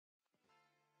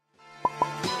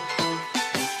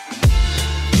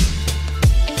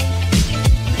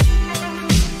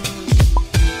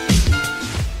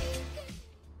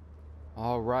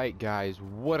Alright guys,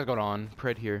 what is going on?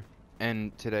 Pred here,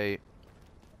 and today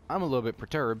I'm a little bit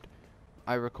perturbed.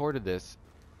 I recorded this.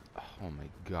 Oh my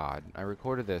god, I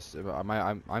recorded this.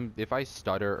 If I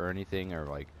stutter or anything, or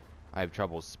like I have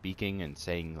trouble speaking and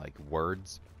saying like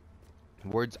words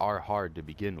are hard to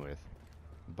begin with.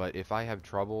 But if I have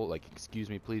trouble, like, excuse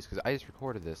me please, because I just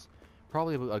recorded this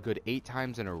probably a good 8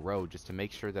 times in a row just to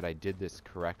make sure that I did this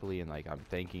correctly, and like I'm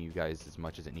thanking you guys as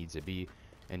much as it needs to be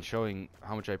and showing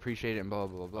how much I appreciate it and blah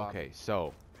blah blah. Okay,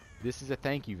 so this is a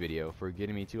thank you video for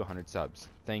getting me to 100 subs.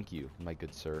 Thank you, my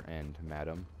good sir and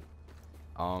madam.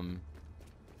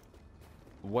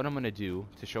 What I'm gonna do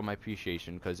to show my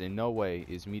appreciation, because in no way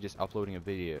is me just uploading a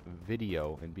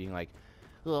video and being like,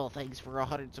 oh, thanks for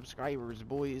 100 subscribers,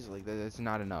 boys. Like that's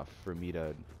not enough for me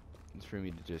to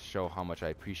just show how much I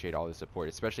appreciate all the support,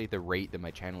 especially at the rate that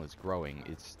my channel is growing.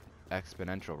 It's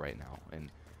exponential right now, and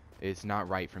it's not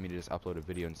right for me to just upload a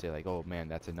video and say like, oh man,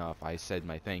 that's enough. I said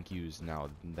my thank yous, now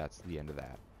that's the end of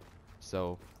that.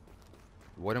 So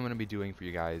what I'm going to be doing for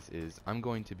you guys is I'm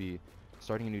going to be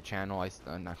starting a new channel.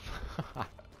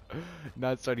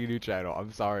 Not starting a new channel.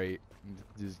 I'm sorry.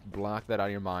 Just block that out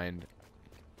of your mind.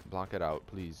 Block it out,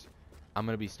 please. I'm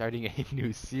going to be starting a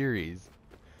new series.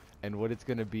 And what it's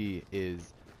going to be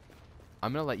is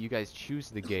I'm going to let you guys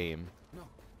choose the game,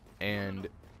 and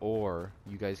or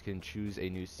you guys can choose a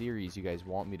new series you guys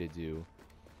want me to do.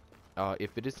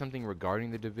 If it is something regarding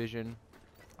the Division,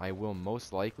 I will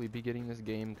most likely be getting this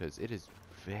game because it is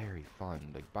very fun.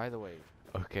 Like, by the way,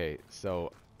 okay,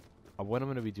 so what I'm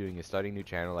going to be doing is starting a new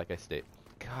channel like I stated.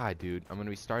 God, dude, I'm going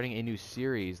to be starting a new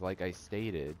series like I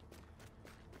stated.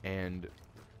 And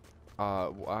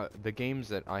the games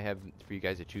that I have for you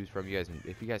guys to choose from,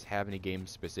 if you guys have any games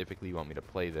specifically you want me to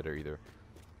play that are either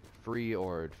free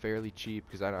or fairly cheap,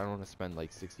 because I don't want to spend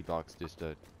like 60 bucks just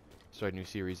to start a new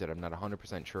series that I'm not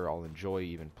 100% sure I'll enjoy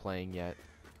even playing yet.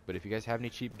 But if you guys have any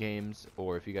cheap games,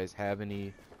 or if you guys have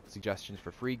any suggestions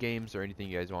for free games or anything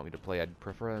you guys want me to play, I'd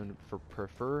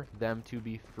prefer them to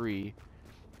be free.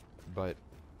 But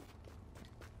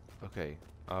okay,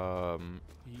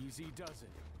 easy does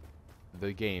it.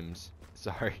 the games,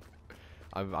 sorry,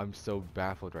 I'm so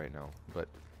baffled right now, but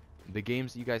the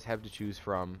games that you guys have to choose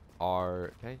from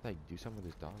are, can I like do something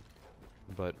with this dog?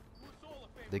 But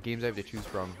the games I have to choose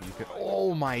from, you can,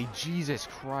 oh my Jesus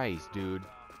Christ, dude.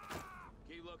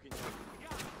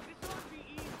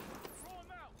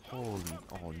 Holy,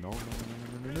 oh no.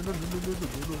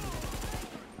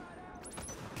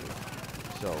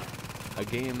 So, a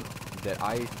game that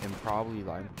I'm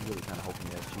really kind of hoping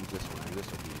to choose this one. This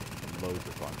will be loads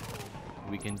of fun.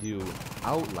 We can do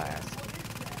Outlast.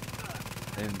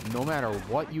 And no matter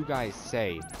what you guys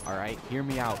say, alright, hear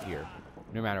me out here.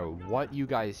 No matter what you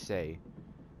guys say,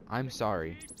 I'm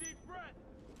sorry.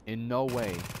 In no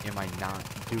way am I not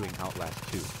doing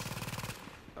Outlast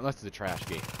 2. Unless it's a trash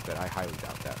game, but I highly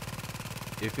doubt that.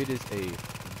 If it is a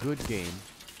good game,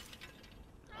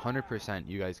 100%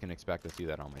 you guys can expect to see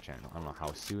that on my channel. I don't know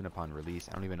how soon upon release.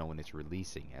 I don't even know when it's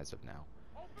releasing as of now.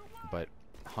 But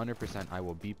 100% I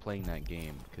will be playing that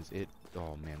game because it,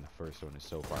 oh man, the first one is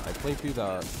so fun. I played through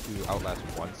Outlast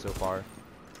once so far,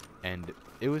 and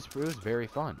it was very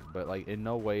fun. But like in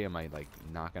no way am I like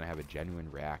not gonna have a genuine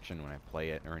reaction when I play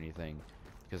it or anything,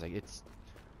 because like it's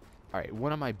alright.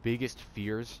 One of my biggest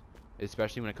fears,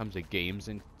 especially when it comes to games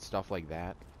and stuff like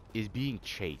that, is being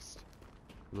chased.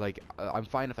 Like, I'm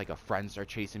fine if like a friend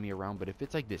starts chasing me around, but if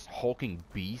it's like this hulking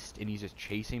beast and he's just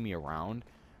chasing me around,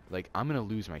 like, I'm gonna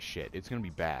lose my shit. It's gonna be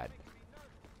bad.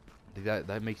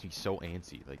 That makes me so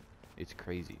antsy. Like, it's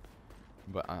crazy.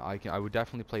 But I would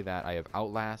definitely play that. I have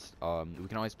Outlast. We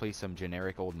can always play some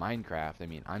generic old Minecraft. I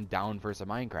mean, I'm down for some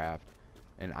Minecraft,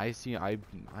 and I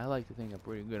like to think I'm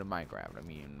pretty good at Minecraft. I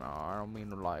mean, I don't mean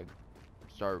to like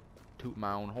start tooting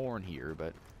my own horn here,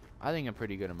 but I think I'm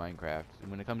pretty good at Minecraft.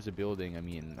 When it comes to building, I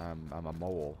mean, I'm a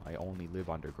mole. I only live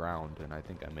underground, and I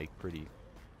think I make pretty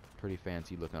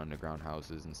fancy looking underground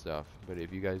houses and stuff. But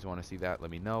if you guys want to see that,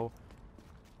 let me know.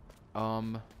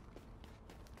 I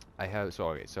have so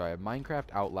I have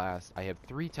Minecraft, Outlast. I have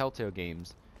 3 Telltale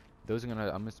games. Those I'm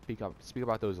gonna speak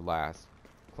about those last.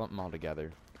 Clump them all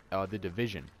together. The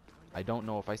Division. I don't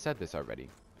know if I said this already,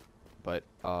 but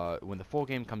when the full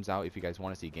game comes out, if you guys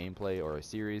want to see gameplay or a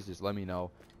series, just let me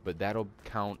know. But that'll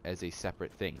count as a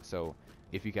separate thing. So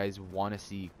if you guys want to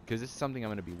see, because this is something I'm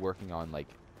going to be working on like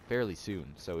fairly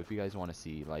soon. So if you guys want to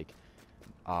see like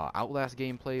Outlast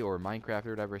gameplay or Minecraft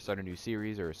or whatever, start a new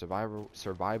series or a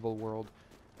survival world,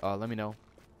 let me know,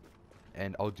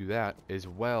 and I'll do that. As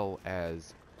well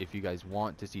as if you guys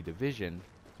want to see Division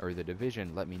or the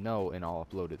Division, let me know and I'll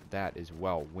upload that as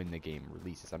well when the game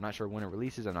releases. I'm not sure when it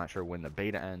releases. I'm not sure when the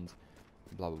beta ends.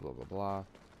 blah blah blah blah blah.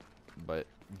 But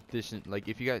this, like,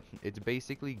 if you got, it's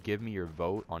basically give me your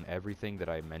vote on everything that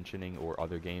I'm mentioning or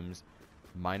other games,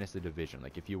 minus the Division.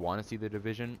 Like, if you want to see the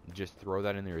Division, just throw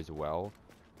that in there as well,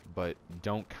 but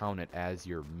don't count it as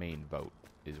your main vote,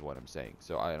 is what I'm saying.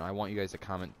 So and I want you guys to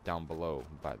comment down below,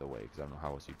 by the way, because I don't know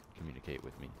how else you communicate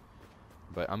with me.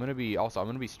 But I'm gonna be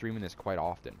streaming this quite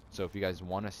often. So if you guys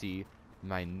want to see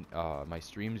my my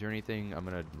streams or anything, I'm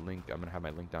gonna have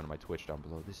my link down to my Twitch down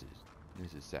below. This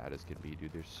is sad as can be,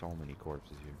 dude. There's so many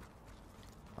corpses here.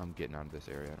 I'm getting out of this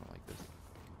area. I don't like this.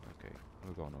 Okay,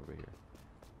 we're going over here.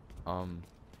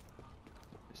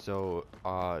 So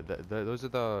those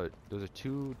are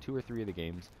two or three of the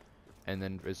games, and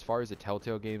then as far as the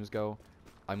Telltale games go,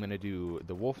 I'm gonna do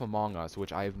The Wolf Among Us,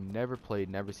 which I've never played,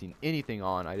 never seen anything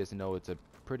on. I just know it's a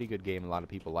pretty good game. A lot of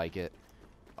people like it.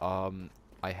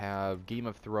 I have Game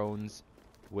of Thrones,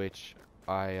 which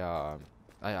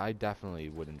I definitely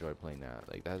would enjoy playing that.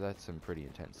 Like that's some pretty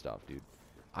intense stuff, dude.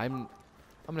 I'm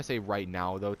gonna say right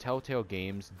now though, Telltale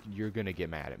games, you're gonna get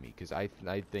mad at me because I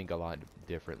think a lot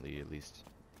differently, at least.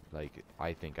 Like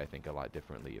I think a lot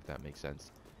differently, if that makes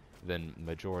sense, than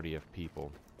majority of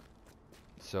people.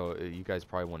 So you guys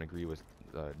probably won't agree with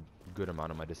a good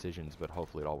amount of my decisions, but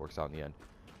hopefully it all works out in the end.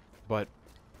 But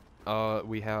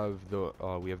we have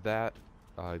that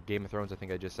Game of Thrones. I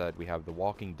think I just said we have The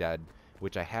Walking Dead,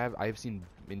 which I've seen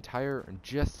probably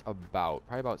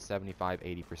about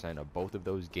 75-80% of both of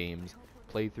those games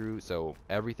played through. So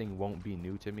everything won't be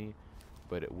new to me,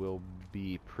 but it will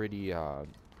be pretty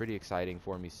exciting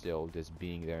for me still, just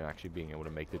being there and actually being able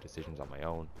to make the decisions on my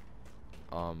own.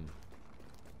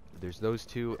 There's those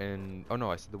two, and oh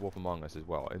no, I said The Wolf Among Us as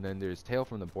well. And then there's Tale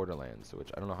from the Borderlands, which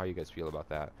I don't know how you guys feel about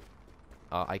that.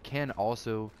 I can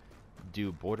also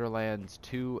do Borderlands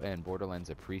 2 and Borderlands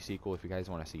a pre-sequel if you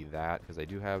guys want to see that, because I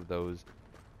do have those.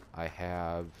 I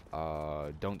have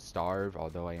Don't Starve,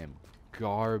 although I am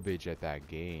garbage at that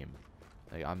game.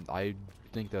 Like I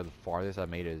think the farthest I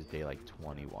made it is day like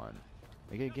 21.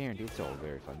 Like I guarantee it's still a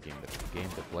very fun game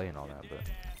to play and all that, but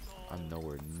I'm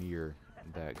nowhere near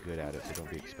that good at it, so don't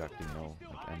be expecting no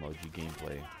like MOG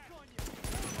gameplay.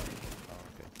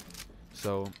 Okay.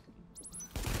 So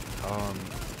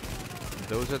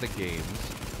those are the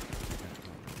games.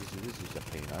 This is a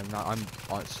pain.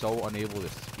 I'm so unable to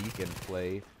speak and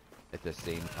play at the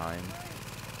same time.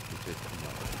 It's just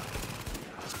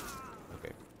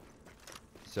okay.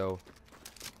 So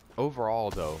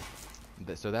overall though,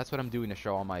 so that's what I'm doing to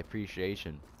show all my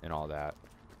appreciation and all that,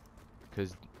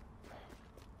 because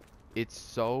it's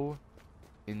so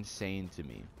insane to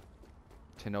me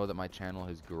to know that my channel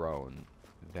has grown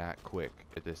that quick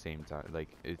at the same time. Like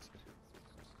it's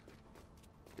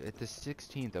at the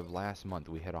 16th of last month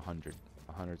we hit 100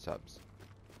 subs.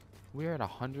 We're at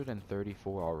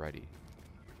 134 already.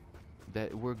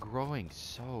 That we're growing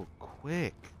so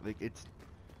quick. Like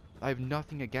I have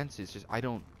nothing against it. It's just I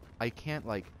can't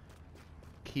like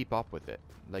keep up with it.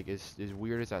 Like as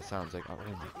weird as that sounds, like, oh,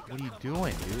 what are you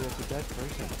doing, dude? That's a dead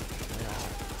person. Get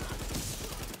off.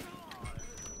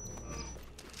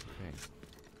 Okay.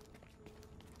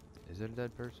 Is it a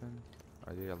dead person?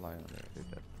 Are they alive on there? They're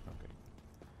dead. Okay.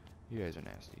 You guys are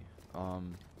nasty.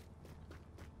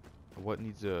 What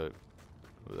needs to,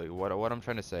 like, what I'm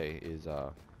trying to say is,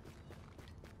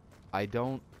 I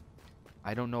don't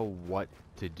know what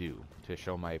to do to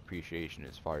show my appreciation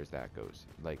as far as that goes.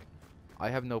 Like, I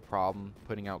have no problem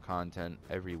putting out content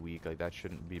every week. Like, that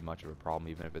shouldn't be much of a problem,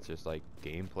 even if it's just like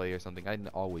gameplay or something. I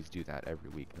always do that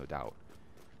every week, no doubt.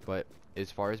 But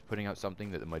as far as putting out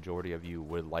something that the majority of you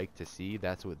would like to see,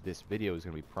 that's what this video is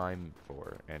going to be primed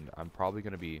for. And I'm probably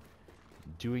going to be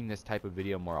doing this type of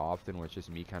video more often, where it's just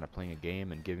me kind of playing a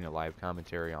game and giving a live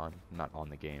commentary on, not on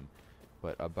the game,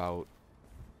 but about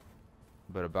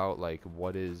like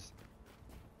what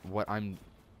I'm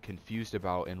confused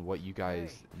about and what you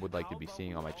guys would like to be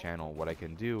seeing on my channel, what I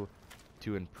can do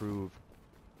to improve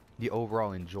the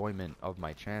overall enjoyment of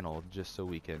my channel, just so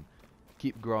we can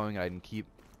keep growing and I can keep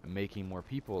making more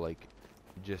people like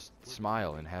just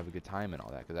smile and have a good time and all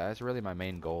that, because that's really my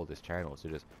main goal of this channel, is to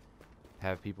just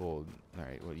have people.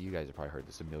 Alright, well, you guys have probably heard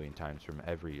this a million times from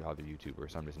every other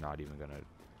YouTuber, so I'm just not even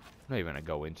gonna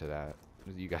go into that.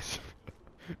 You guys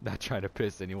not trying to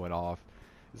piss anyone off.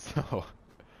 So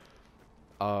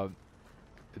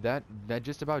that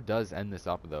just about does end this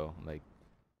up though. Like,